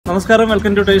നമസ്കാരം,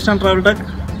 welcome to taste and travel tech.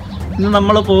 ഇന്ന്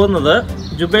നമ്മൾ പോകുന്നത്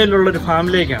ജുബൈലുള്ളൊരു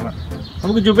ഫാമിലേക്കാണ്.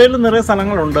 നമുക്ക് ജുബൈലിൽ നിറയെ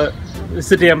സ്ഥലങ്ങളുണ്ട്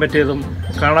വിസിറ്റ് ചെയ്യാൻ പറ്റിയതും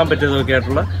കാണാൻ പറ്റിയതും ഒക്കെ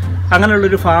ആയിട്ടുള്ള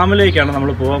അങ്ങനെയുള്ളൊരു ഫാമിലേക്കാണ്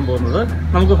നമ്മൾ പോകാൻ പോകുന്നത്.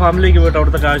 നമുക്ക് ഫാമിലേക്ക് പോയിട്ട്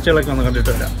അവിടുത്തെ കാഴ്ചകളൊക്കെ ഒന്ന്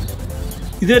കണ്ടിട്ട് വരാം.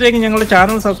 ഇതുവരെയും ഞങ്ങളുടെ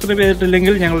ചാനൽ സബ്സ്ക്രൈബ്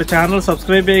ചെയ്തിട്ടില്ലെങ്കിൽ ഞങ്ങളുടെ ചാനൽ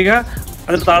സബ്സ്ക്രൈബ് ചെയ്യുക.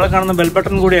 അതിൽ താഴെ കാണുന്ന ബെൽ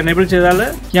ബട്ടൺ കൂടി എനേബിൾ ചെയ്താൽ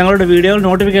ഞങ്ങളുടെ വീഡിയോകൾ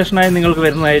നോട്ടിഫിക്കേഷനായി നിങ്ങൾക്ക്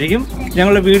വരുന്നതായിരിക്കും.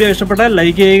 ഞങ്ങളുടെ വീഡിയോ ഇഷ്ടപ്പെട്ടാൽ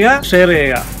ലൈക്ക് ചെയ്യുക, ഷെയർ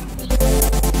ചെയ്യുക.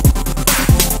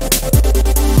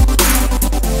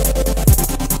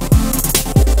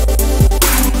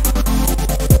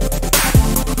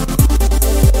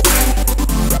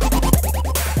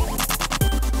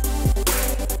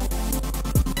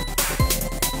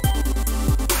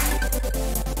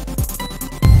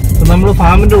 നമ്മൾ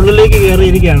ഫാമിൻ്റെ ഉള്ളിലേക്ക്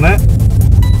കയറിയിരിക്കുകയാണ്.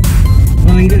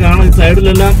 നിങ്ങൾക്ക് കാണാം, ഈ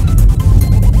സൈഡിലെല്ലാം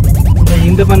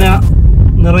ഈന്തപ്പന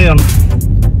നിറയാണ്.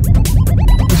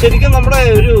 ശരിക്കും നമ്മുടെ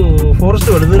ഒരു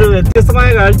ഫോറസ്റ്റ് പോലെ ഇതൊരു വ്യത്യസ്തമായ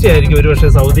കാഴ്ചയായിരിക്കും ഒരു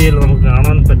പക്ഷേ സൗദിയിൽ നമുക്ക്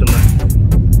കാണാൻ പറ്റുന്നത്.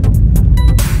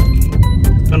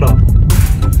 കണ്ടോ,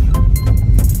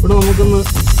 ഇവിടെ നമുക്കൊന്ന്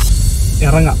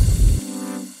ഇറങ്ങാം.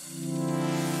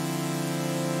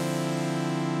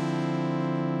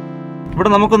 ഇവിടെ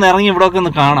നമുക്കൊന്ന് ഇറങ്ങി ഇവിടെ ഒക്കെ ഒന്ന്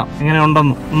കാണാം എങ്ങനെ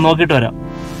ഉണ്ടെന്ന് ഒന്ന് നോക്കിയിട്ട് വരാം.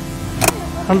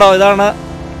 കണ്ടോ, ഇതാണ്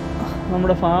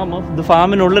നമ്മുടെ ഫാം. ഇത്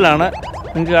ഫാമിനുള്ളിലാണ്,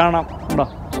 നിങ്ങൾക്ക് കാണാം. കണ്ടോ,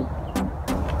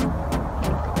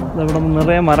 ഇവിടെ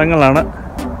നിറയെ മരങ്ങളാണ്.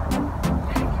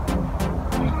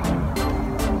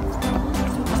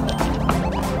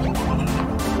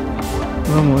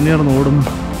 മോനിയർന്ന് ഓടുന്നു.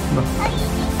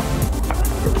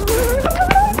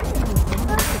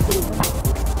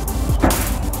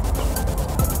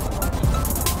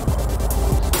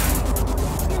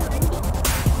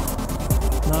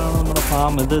 നമ്മുടെ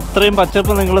ഫാം. ഇത് ഇത്രയും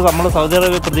പച്ചപ്പ് നിങ്ങൾ നമ്മൾ സൗദി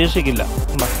അറേബ്യ പ്രതീക്ഷിക്കില്ല.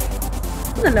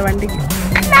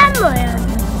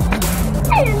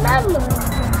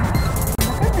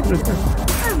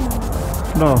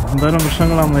 എന്തായാലും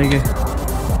വൃക്ഷങ്ങളാണ് നോക്കിയേ.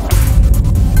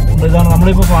 ഇതാണ്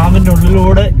നമ്മളിപ്പോൾ ഫാമിൻ്റെ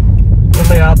ഉള്ളിലൂടെ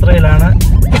ഉള്ള യാത്രയിലാണ്.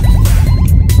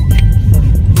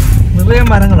 നിറയെ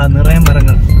മരങ്ങളാണ്, നിറയെ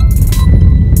മരങ്ങൾ.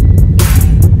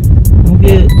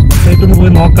 നമുക്ക് വീട്ടിൽ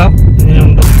പോയി നോക്കാം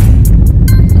എങ്ങനെയുണ്ട്.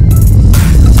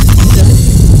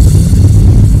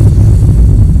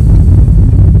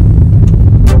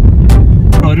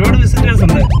 ഒരുപാട് വിസിറ്റേഴ്സ്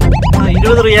ഉണ്ട്.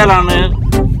 20 റിയാലാണ്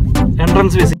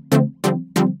എൻട്രൻസ് വിസിറ്റ്.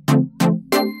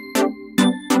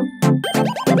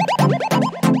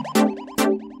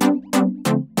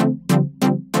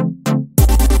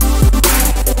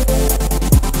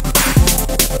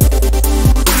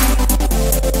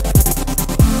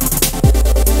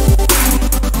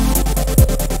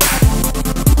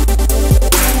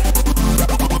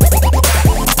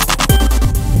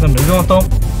 ഇത് മൊത്തം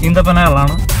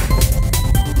ഈന്തപ്പനകളാണ്.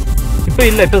 ഇപ്പം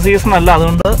ഇല്ല, ഇപ്പം സീസൺ അല്ല,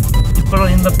 അതുകൊണ്ട് ഇപ്പോൾ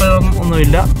ഈന്തപ്പഴം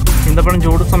ഒന്നുമില്ല. ഈന്തപ്പഴം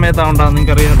ചൂട് സമയത്താണ്ടാകും,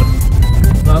 നിങ്ങൾക്ക് അറിയാമല്ലോ.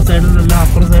 ആ സൈഡിലെല്ലാം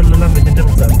അപ്പുറ സൈഡിലെല്ലാം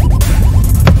വെജിറ്റബിൾസ് ആണ്.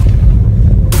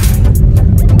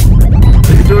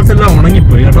 വെജിറ്റബിൾസ് എല്ലാം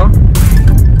ഉണങ്ങിപ്പോയി കേട്ടോ.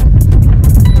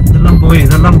 ഇതെല്ലാം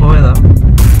പോയതാ.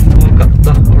 നോക്കാം,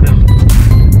 അവിടെയാണ്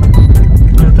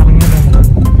ഇറങ്ങിയതാണ്.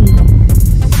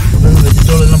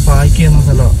 വെജിറ്റബിൾ എല്ലാം പാക്ക് ചെയ്യുന്ന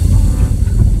സ്ഥലമാണ്.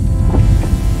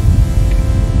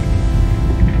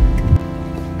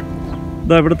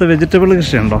 ഇവിടുത്തെ വെജിറ്റബിൾ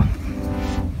കൃഷി ഉണ്ടോ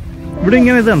ഇവിടെ?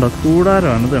 ഇങ്ങനെ ഇതുണ്ടോ,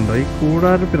 കൂടാരമാണ്. ഇതുണ്ടോ, ഈ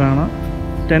കൂടാരത്തിലാണ്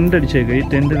ടെൻ്റ് അടിച്ചേക്കുക. ഈ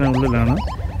ടെൻറ്റിനുള്ളിലാണ്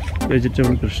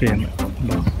വെജിറ്റബിൾ കൃഷി ചെയ്യുന്നത്.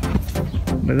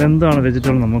 ഇതെന്താണ്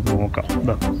വെജിറ്റബിൾ നമുക്ക് നോക്കാം.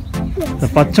 ഇതാ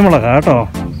പച്ചമുളക് കേട്ടോ.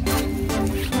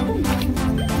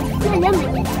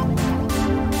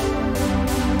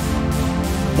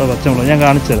 പച്ചമുളക് ഞാൻ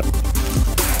കാണിച്ചു തരാം.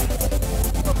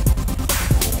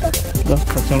 ഇതാ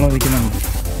പച്ചമുളക് വയ്ക്കുന്നുണ്ട്.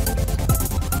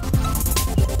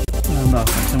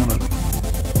 പച്ചമുളക്,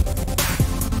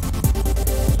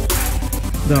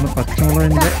 ഇതാണ്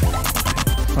പച്ചമുളകിൻ്റെ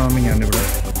ഫാമിംഗ് ആണ് ഇവിടെ.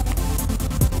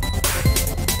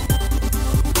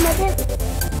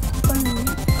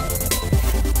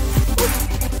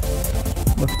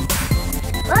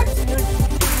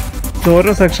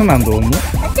 ഓരോ സെക്ഷനാണെന്ന് തോന്നുന്നു.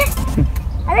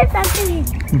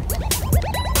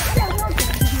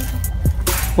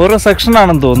 ഓരോ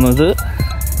സെക്ഷനാണെന്ന് തോന്നുന്നത്.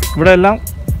 ഇവിടെ എല്ലാം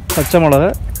പച്ചമുളക്.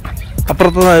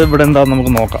 അപ്പുറത്ത് ഇവിടെ എന്താണെന്ന്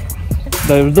നമുക്ക് നോക്കാം.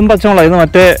 ഇതും പച്ചമുളക്. ഇത്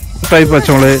മറ്റേ ടൈപ്പ്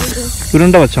പച്ചമുളക്,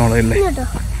 ഉരുണ്ട പച്ചമുളക് അല്ലേ.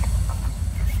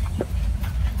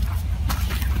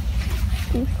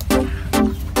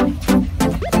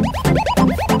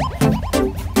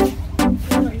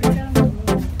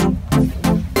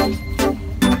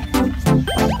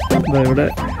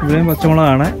 ഇവിടെയും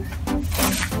പച്ചമുളകാണ്.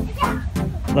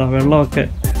 വെള്ളമൊക്കെ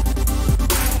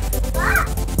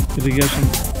ഇറിഗേഷൻ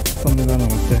സംവിധാനം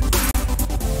മറ്റേ.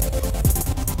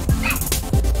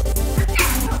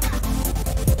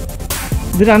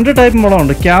 ഇത് 2 ടൈപ്പ്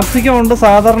മുളകുണ്ട്. ക്യാപ്സിക്കം ഉണ്ട്,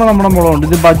 സാധാരണ നമ്മുടെ മുളകുണ്ട്.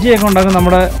 ഇത് ബജ്ജിയൊക്കെ ഉണ്ടാക്കുന്ന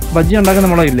ബജ്ജി ഉണ്ടാക്കുന്ന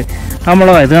മുളകില്ലേ, ആ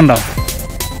മുളകാണ്. ഇത് കണ്ടോ,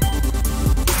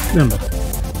 ഇതുണ്ടോ?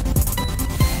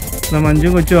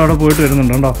 മഞ്ജും കൊച്ചും അവിടെ പോയിട്ട്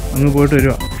വരുന്നുണ്ട് കേട്ടോ, അങ്ങ് പോയിട്ട്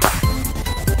വരുവാ.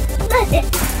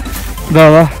 ഇതാ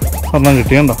ഒരെണ്ണം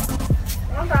കിട്ടി കണ്ടോ,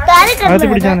 അകത്ത്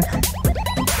പിടിച്ചാണ്.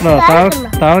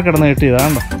 താഴെ കിടന്ന് കിട്ടിയതാ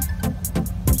കണ്ടോ.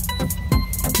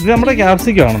 ഇത് നമ്മുടെ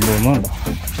ക്യാപ്സിക്കം ആണെന്ന് തോന്നുന്നു.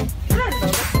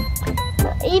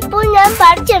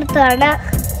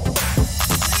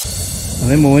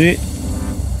 അതെ,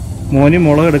 മോനി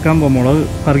മുളക് എടുക്കാൻ മുളക്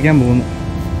പറിക്കാൻ പോകുന്നു.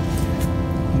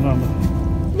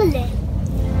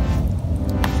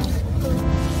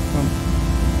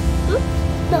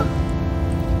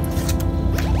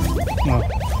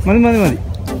 മതി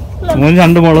മോന്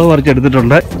 2 മുളക്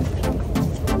പറിച്ചെടുത്തിട്ടുണ്ട്.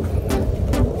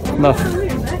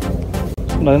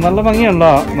 നല്ല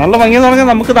ഭംഗിയുണ്ടോ? നല്ല ഭംഗിയെന്ന് പറഞ്ഞാൽ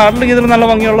നമുക്ക് നാട്ടിലേക്ക് ഇതിൽ നല്ല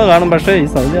ഭംഗിയുള്ളത് കാണും. പക്ഷേ ഈ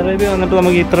സൗദി അറേബ്യ വന്നിട്ട്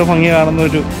നമുക്ക് ഇത്ര ഭംഗി കാണുന്ന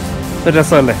ഒരു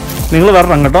രസമല്ലേ. നിങ്ങൾ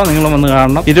വരണം കേട്ടോ, നിങ്ങൾ വന്ന്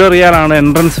കാണണം. 20 റിയാലാണ്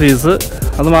എൻട്രൻസ് ഫീസ്,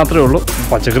 അത് മാത്രമേ ഉള്ളൂ.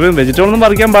 പച്ചക്കറിയും വെജിറ്റബിളൊന്നും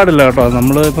പറിക്കാൻ പാടില്ല കേട്ടോ,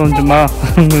 നമ്മൾ ഇപ്പം ചുമ്മാ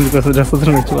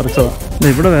രസത്തിന് വെച്ച് പറിച്ചതാണ്.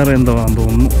 ഇവിടെ വേറെ എന്തോ ആണെന്ന്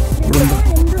തോന്നുന്നു. ഇവിടെ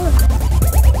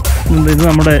ഇത്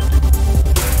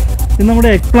നമ്മുടെ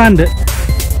എഗ് പ്ലാന്റ്.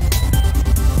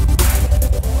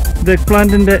 ഇത് എഗ്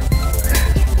പ്ലാന്റിൻ്റെ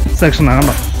സെക്ഷനാണ്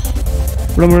കണ്ടോ.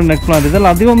 ഇവിടെ മുഴുവൻ എഗ് പ്ലാന്റ്. ഇതെല്ലാം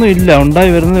അധികമൊന്നും ഇല്ല, ഉണ്ടായി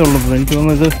വരുന്നതേ ഉള്ളൂ. എനിക്ക്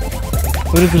തോന്നുന്നു ഇത്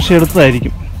ഒരു കൃഷി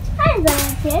എടുത്തതായിരിക്കും.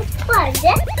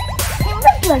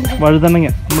 വഴുതനങ്ങ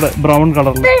നമ്മുടെ ബ്രൗൺ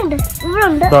കളറിൽ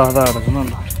അതാ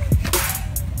കിടക്കുന്നുണ്ടോ.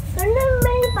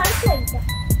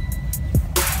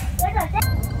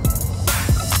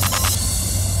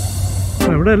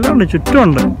 ഇവിടെ എല്ലാം ഉണ്ട്,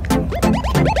 ചുറ്റുമുണ്ട്.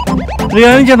 ഒരു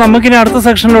കാര്യം ചെയ്യാം, നമുക്കിനി അടുത്ത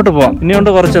സെക്ഷനിലോട്ട് പോവാം. ഇനിയുണ്ട്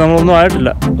കുറച്ച്, നമ്മളൊന്നും ആയിട്ടില്ല,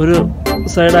 ഒരു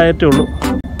സൈഡായിട്ടേ ഉള്ളൂ.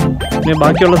 ഇനി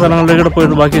ബാക്കിയുള്ള സ്ഥലങ്ങളിലേക്കൂടെ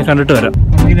പോയിട്ട് ബാക്കി കണ്ടിട്ട് വരാം.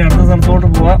 ഇനി അടുത്ത സ്ഥലത്തോട്ട്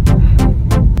പോവാം.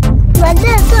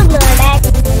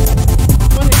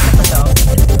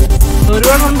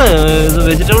 ഒരുപാടുണ്ട്. ഇത്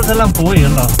വെജിറ്റബിൾസ് എല്ലാം പോയി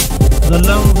കണ്ടോ.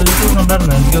 ഇതെല്ലാം വെജിറ്റബിൾസ്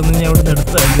ഉണ്ടായിരുന്നു. എനിക്കൊന്നും ഇനി അവിടെ നിന്ന്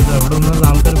എടുത്തായിരിക്കും. അവിടെ നിന്ന്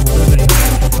ആൾക്കാർ പോയി കഴിയുന്നു.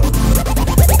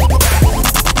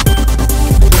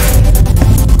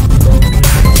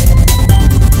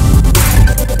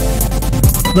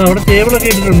 അവിടെ ടേബിളൊക്കെ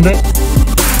ഇട്ടിട്ടുണ്ട്,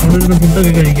 അവിടെ ഇരുന്ന്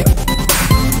ഫുഡൊക്കെ കഴിക്കാം.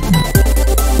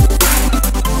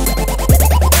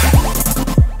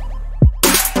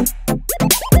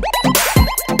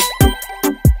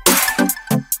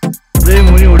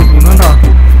 മോനി ഓടിപ്പോകുന്നുണ്ടോ,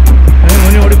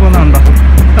 മോനി ഓടിപ്പോകുന്നുണ്ടോ.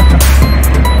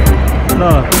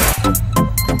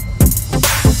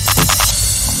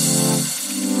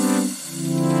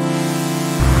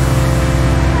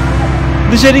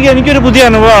 ഇത് ശരിക്കും എനിക്കൊരു പുതിയ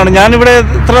അനുഭവമാണ്. ഞാനിവിടെ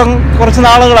കുറച്ച്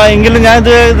നാളുകളായെങ്കിലും ഞാൻ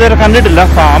ഇതുവരെ കണ്ടിട്ടില്ല.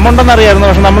 ഫാമുണ്ടെന്ന് അറിയായിരുന്നു,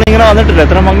 പക്ഷെ നമ്മളിങ്ങനെ വന്നിട്ടില്ല.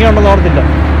 ഇത്ര ഭംഗിയുണ്ടെന്ന് ഓർത്തില്ല.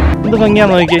 എന്ത്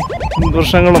ഭംഗിയാന്ന് നോക്കി,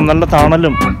 വൃക്ഷങ്ങളും നല്ല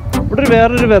തണലും. ഇവിടെ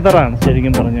വേറൊരു വെതറാണ്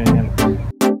ശരിക്കും പറഞ്ഞു കഴിഞ്ഞാൽ.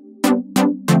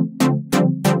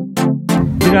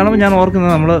 ഇത് കാണുമ്പോൾ ഞാൻ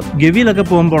ഓർക്കുന്നത് നമ്മൾ ഗവിയിലൊക്കെ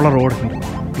പോകുമ്പോൾ ഉള്ള റോഡാണ്.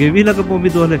 ഗവിയിലൊക്കെ പോകുമ്പോൾ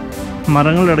ഇതുപോലെ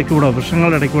മരങ്ങളുടെ ഇടയ്ക്കൂടെ,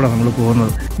 വൃക്ഷങ്ങളുടെ ഇടയ്ക്കൂടെ നമ്മൾ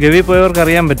പോകുന്നത്. ഗവി പോയവർക്ക്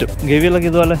അറിയാൻ പറ്റും. ഗവിയിലൊക്കെ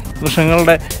ഇതുപോലെ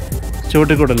വൃക്ഷങ്ങളുടെ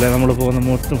ചുവട്ടിക്കൂടല്ലേ നമ്മൾ പോകുന്ന.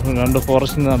 മൊത്തം കണ്ട്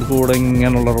ഫോറസ്റ്റിന് നടുക്കൂടെ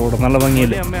ഇങ്ങനെയുള്ള റോഡ് നല്ല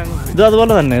ഭംഗിയില്ലേ. ഇത്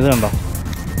അതുപോലെ തന്നെ. ഇത് കണ്ടോ,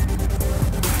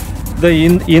 ഇത്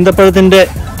ഈന്തപ്പഴത്തിൻ്റെ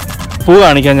പൂ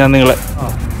കാണിക്കാം ഞാൻ നിങ്ങളെ.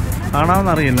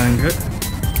 കാണാമെന്നറിയില്ല നിങ്ങൾക്ക്.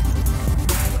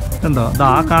 എന്തോ ഇത്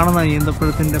ആ കാണുന്ന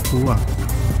ഈന്തപ്പഴത്തിൻ്റെ പൂവാണ്.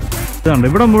 ഇത് കണ്ടോ,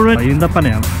 ഇവിടെ മുഴുവൻ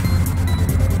ഈന്തപ്പനയാണ്.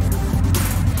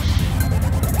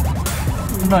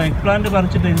 ഉണ്ടോ, എഗ് പ്ലാന്റ്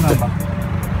പറിച്ചിട്ട് ഇന്നുണ്ടോ,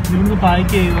 ഇവിടുന്ന്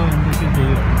പായ്ക്ക് ചെയ്യുമോ എന്തൊക്കെ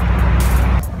ചെയ്യുമോ.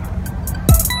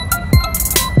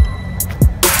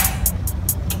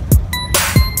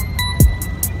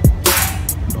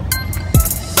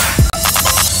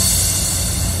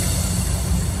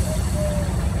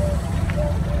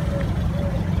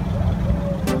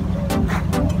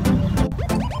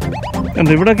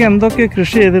 ഇവിടെയൊക്കെ എന്തൊക്കെ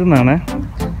കൃഷി ചെയ്തിരുന്നാണ്.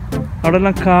 അവിടെ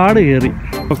എല്ലാം കാട് കയറി.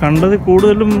 അപ്പോൾ കണ്ടത്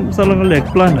കൂടുതലും സ്ഥലങ്ങളിൽ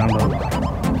എഗ് പ്ലാന്റ് ആണ്.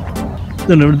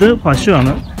 ഇതുണ്ട്, ഇത്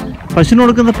പശുവാണ്. പശുവിന്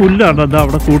കൊടുക്കുന്ന പുല്ലാണ് അത്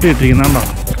അവിടെ കൂട്ടിയിട്ടിരിക്കുന്നത്.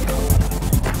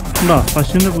 ഉണ്ടോ,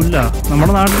 പശുവിൻ്റെ പുല്ലാണ്.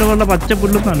 നമ്മുടെ നാട്ടിലെ പോലെ പച്ച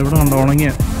പുല്ലൊന്നും ഇവിടെ ഉണ്ടോ,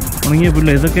 ഉണങ്ങിയ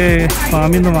പുല്ല്. ഇതൊക്കെ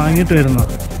ഫാമിൽ നിന്ന് വാങ്ങിയിട്ട് വരുന്നത്.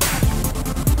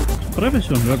 കുറേ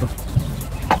പശുവുണ്ട് കേട്ടോ.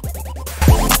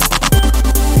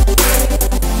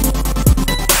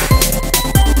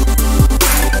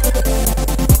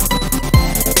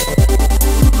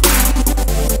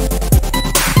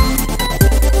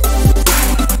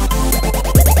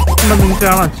 നിങ്ങൾക്ക്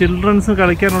കാണാം, ചിൽഡ്രൻസ്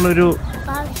കളിക്കാനുള്ളൊരു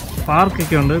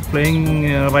പാർക്കൊക്കെ ഉണ്ട്,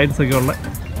 പ്ലേയിങ് റൈഡ്സ് ഒക്കെ ഉള്ള.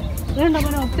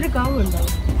 ഒത്തിരി കാവുണ്ട്,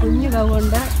 കുഞ്ഞു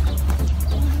കാവുണ്ട്.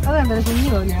 അതുണ്ട് കുഞ്ഞു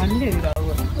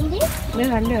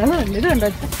ഇതുണ്ട്.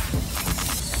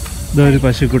 ഇതൊരു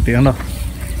പശുക്കുട്ടി കണ്ടോ,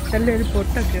 നല്ലൊരു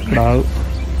പൊട്ടൊക്കെ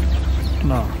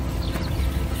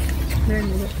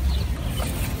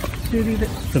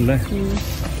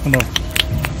കണ്ടോ.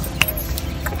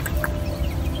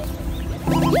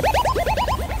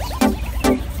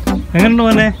 എങ്ങനെയുണ്ട്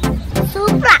മോനെ?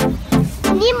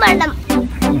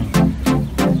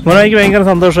 മോനായിക്ക് ഭയങ്കര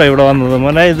സന്തോഷമായി ഇവിടെ വന്നത്.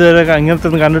 മോനെ ഇതുവരെ ഇങ്ങനത്തെ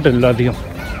ഒന്നും കണ്ടിട്ടില്ല അധികം.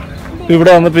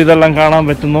 ഇവിടെ വന്നപ്പോൾ ഇതെല്ലാം കാണാൻ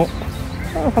പറ്റുന്നു,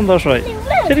 സന്തോഷമായി.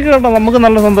 ശരിക്കും കേട്ടോ, നമുക്ക്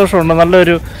നല്ല സന്തോഷമുണ്ട്.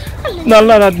 നല്ലൊരു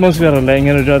അറ്റ്മോസ്ഫിയർ അല്ലേ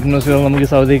ഇങ്ങനെ ഒരു അറ്റ്മോസ്ഫിയർ നമുക്ക്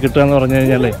സൗദി കിട്ടുക എന്ന് പറഞ്ഞു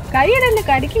കഴിഞ്ഞാലേ.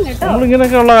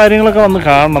 നമ്മളിങ്ങനെയൊക്കെയുള്ള കാര്യങ്ങളൊക്കെ വന്ന്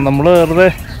കാണണം. നമ്മൾ വെറുതെ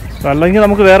അല്ലെങ്കിൽ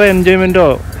നമുക്ക് വേറെ എൻജോയ്മെൻറ്റോ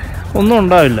ഒന്നും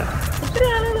ഉണ്ടാവില്ല.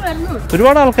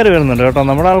 ഒരുപാട് ആൾക്കാർ വരുന്നുണ്ട് കേട്ടോ.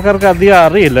 നമ്മുടെ ആൾക്കാർക്ക് അധികം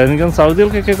അറിയില്ല. എനിക്ക്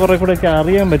സൗദികൾക്കൊക്കെ കുറേ കൂടെയൊക്കെ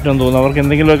അറിയാൻ പറ്റുമെന്ന് തോന്നുന്നു. അവർക്ക്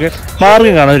എന്തെങ്കിലുമൊക്കെ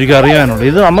മാർഗ്ഗം കാണും ഒരിക്കലും അറിയാനുള്ളൂ.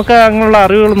 ഇത് നമുക്ക് അങ്ങനെയുള്ള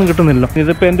അറിവുകളൊന്നും കിട്ടുന്നില്ല.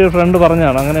 ഇതിപ്പോൾ എൻ്റെ ഒരു ഫ്രണ്ട്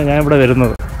പറഞ്ഞാണ് അങ്ങനെ ഞാൻ ഇവിടെ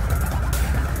വരുന്നത്.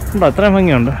 ഉണ്ടോ അത്രയും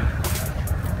ഭംഗിയുണ്ട്.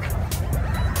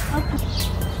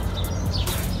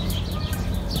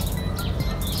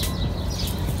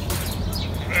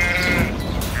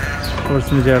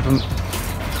 കോഴ്സിന് ചേട്ടൻ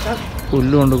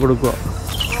പുല്ല് കൊണ്ട് കൊടുക്കുക.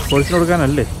 കോഴ്സിന്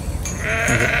കൊടുക്കാനല്ലേ?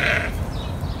 അതെ.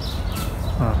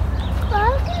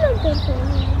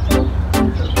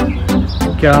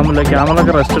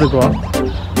 ക്യാമലൊക്കെ റെസ്റ്റ് എടുക്കുക.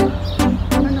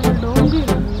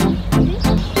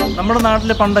 നമ്മുടെ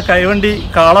നാട്ടിൽ പണ്ട് കൈവണ്ടി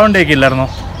കാളവണ്ടിയൊക്കെ ഇല്ലായിരുന്നോ?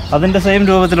 അതിൻ്റെ സെയിം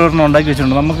രൂപത്തിൽ ഒരെണ്ണം ഉണ്ടാക്കി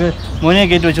വെച്ചിട്ടുണ്ട്. നമുക്ക് മോനിയെ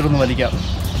കയറ്റി വെച്ചിട്ടൊന്ന് വലിക്കാം.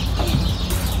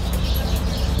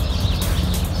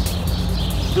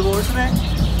 ഇത് കോഴ്സിനെ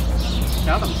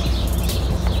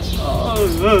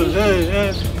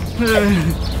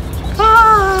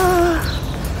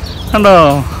കണ്ടോ?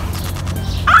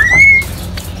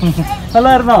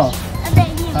 നല്ലായിരുന്നോ?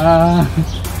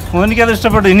 മോനിക്കത്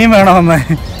ഇഷ്ടപ്പെട്ടു. ഇനിയും വേണമെന്നേ.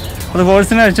 അത്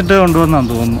ഹോഴ്സിനെ വെച്ചിട്ട് കൊണ്ടുവന്നാന്ന്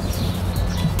തോന്നുന്നു.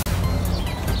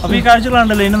 അപ്പോൾ ഈ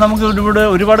കാഴ്ചകളുണ്ടല്ലോ, ഇനി നമുക്ക് ഇവിടെ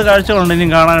ഒരുപാട് കാഴ്ചകളുണ്ട്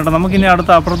ഇനിയും കാണാനായിട്ട്. നമുക്കിനി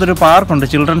അടുത്ത അപ്പുറത്തൊരു പാർക്കുണ്ട്,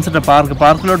 ചിൽഡ്രൻസിൻ്റെ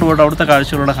പാർക്കിലോട്ട് പോയിട്ട് അവിടുത്തെ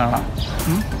കാഴ്ചകളൂടെ കാണാം.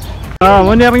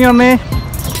 മോനി ഇറങ്ങി വന്നേ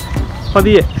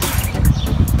പതിയെ.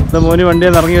 ഇത് മോനി വണ്ടിയിൽ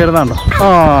നിന്ന് ഇറങ്ങി വരുന്നുണ്ടോ?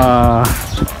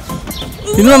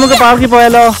 ഇനി നമുക്ക് പാർക്കിൽ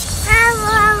പോയാലോ?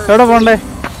 എവിടെ പോകണ്ടേ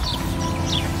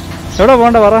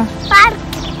പറ.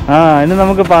 ഇനി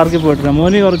നമുക്ക് പാർക്കിൽ പോയിട്ടില്ല.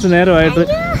 മോനി കുറച്ച് നേരമായിട്ട്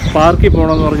പാർക്കിൽ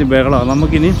പോകണമെന്ന് പറഞ്ഞ് ബഹളമാണ്.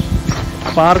 നമുക്കിനി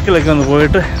പാർക്കിലൊക്കെ ഒന്ന്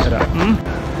പോയിട്ട് വരാം.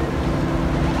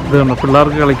 ഇത് കണ്ടോ,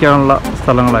 പിള്ളേർക്ക് കളിക്കാനുള്ള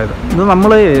സ്ഥലങ്ങളായത്. ഇത്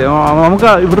നമുക്ക്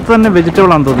ഇവിടുത്തെ തന്നെ വെജിറ്റബിൾ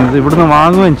ആണെന്ന് തോന്നുന്നത്. ഇവിടുന്ന്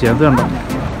വാങ്ങുകയും ചെയ്യാം. അത് കണ്ടോ,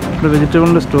 ഇവിടെ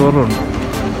വെജിറ്റബിളിൻ്റെ സ്റ്റോറും ഉണ്ട്.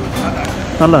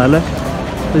 നല്ലതല്ലേ?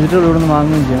 വെജിറ്റബിൾ ഇവിടുന്ന്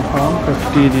വാങ്ങുകയും ചെയ്യാം. Farm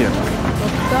cafeteria.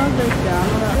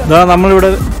 ഇതാ നമ്മളിവിടെ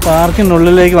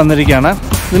പാർക്കിനുള്ളിലേക്ക് വന്നിരിക്കുകയാണ്.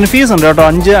 ഇതിന് ഫീസ് ഉണ്ട് കേട്ടോ,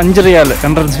 5 റിയാൽ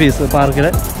എൻട്രൻസ് ഫീസ് പാർക്കിൽ.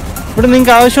 ഇവിടെ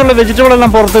നിങ്ങൾക്ക് ആവശ്യമുള്ള വെജിറ്റബിൾ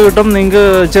എല്ലാം പുറത്ത് കിട്ടും. നിങ്ങൾക്ക്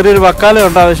ചെറിയൊരു വക്കാല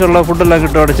ഉണ്ട്, ആവശ്യമുള്ള ഫുഡെല്ലാം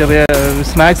കിട്ടും. അവിടെ ചെറിയ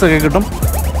സ്നാക്സ് ഒക്കെ കിട്ടും.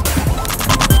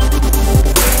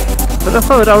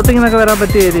 രസം, ഒരു ഔട്ടിങ്ങിനൊക്കെ വരാൻ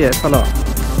പറ്റിയ ഏരിയ സ്ഥലമാണ്.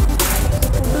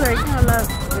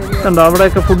 ഉണ്ടോ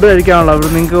അവിടെയൊക്കെ ഫുഡ് കഴിക്കാനുള്ള. ഇവിടെ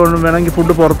നിങ്ങൾക്ക് വേണമെങ്കിൽ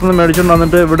ഫുഡ് പുറത്തുനിന്ന് മേടിച്ചുകൊണ്ട്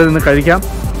വന്നിട്ട് ഇവിടെ നിന്ന് കഴിക്കാം.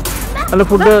 അല്ല,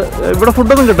 ഇവിടെ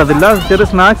ഫുഡൊന്നും കിട്ടത്തില്ല, ചെറിയ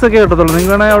സ്നാക്സ് ഒക്കെ കിട്ടത്തുള്ളൂ.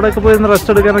 നിങ്ങൾ വേണമെങ്കിൽ അവിടെയൊക്കെ പോയി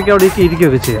റെസ്റ്റ് എടുക്കാനൊക്കെ അവിടേക്ക്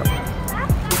ഇരിക്കുകയൊക്കെ ചെയ്യാം.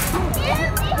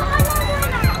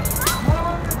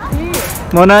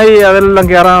 മോനായി അതെല്ലാം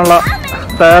കയറാനുള്ള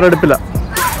തയ്യാറെടുപ്പിലാണ്.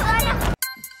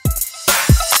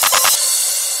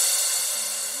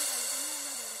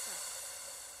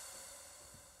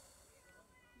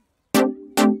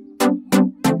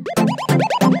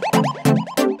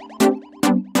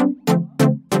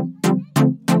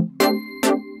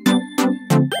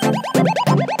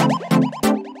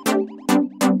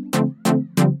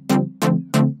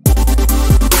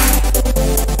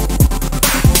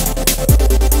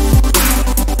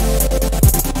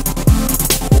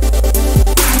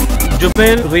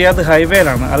 ജുബൈൽ റിയാദ്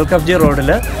ഹൈവേയിലാണ്, അൽ കഫ്ജി റോഡിൽ.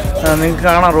 നിങ്ങൾക്ക്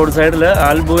കാണാം റോഡ് സൈഡിൽ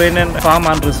ബുഐനൈൻ ഫാം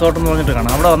ആൻഡ് റിസോർട്ട് എന്ന് പറഞ്ഞിട്ട്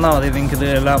കാണാം. അവിടെ വന്നാൽ മതി, നിങ്ങൾക്ക് ഇത്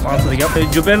എല്ലാം ആസ്വദിക്കാം.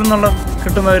 ജുബൈൽ എന്നുള്ള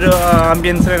കിട്ടുന്ന ഒരു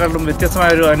ആംബിയൻസിനെക്കാളും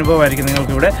വ്യത്യസ്തമായൊരു അനുഭവമായിരിക്കും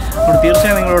നിങ്ങൾക്കിവിടെ. അപ്പോൾ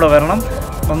തീർച്ചയായും നിങ്ങളിവിടെ വരണം,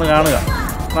 ഒന്ന് കാണുക.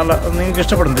 നിങ്ങൾക്ക്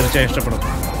ഇഷ്ടപ്പെടും, തീർച്ചയായും ഇഷ്ടപ്പെടും.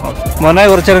 മോനെ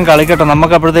കുറച്ച് നേരം കളിക്കട്ടെ,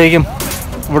 നമുക്ക് അപ്പോഴത്തേക്കും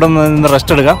ഇവിടെ നിന്ന്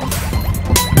റെസ്റ്റ് എടുക്കാം.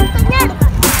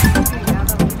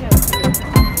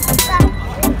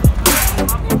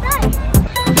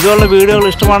 ഇതുപോലുള്ള വീഡിയോകൾ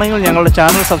ഇഷ്ടമാണെങ്കിൽ ഞങ്ങളുടെ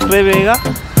ചാനൽ സബ്സ്ക്രൈബ് ചെയ്യുക.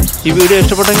 ഈ വീഡിയോ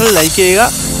ഇഷ്ടപ്പെട്ടെങ്കിൽ ലൈക്ക് ചെയ്യുക.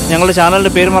 ഞങ്ങളുടെ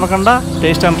ചാനലിൻ്റെ പേര് മറക്കണ്ട,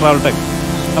 ടേസ്റ്റ് ആൻഡ് ട്രാവൽ ടെക്.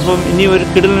 അപ്പം ഇനി ഒരു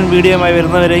കിടിലൻ വീഡിയോയുമായി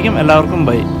വരുന്നവരേക്കും എല്ലാവർക്കും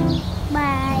ബൈ.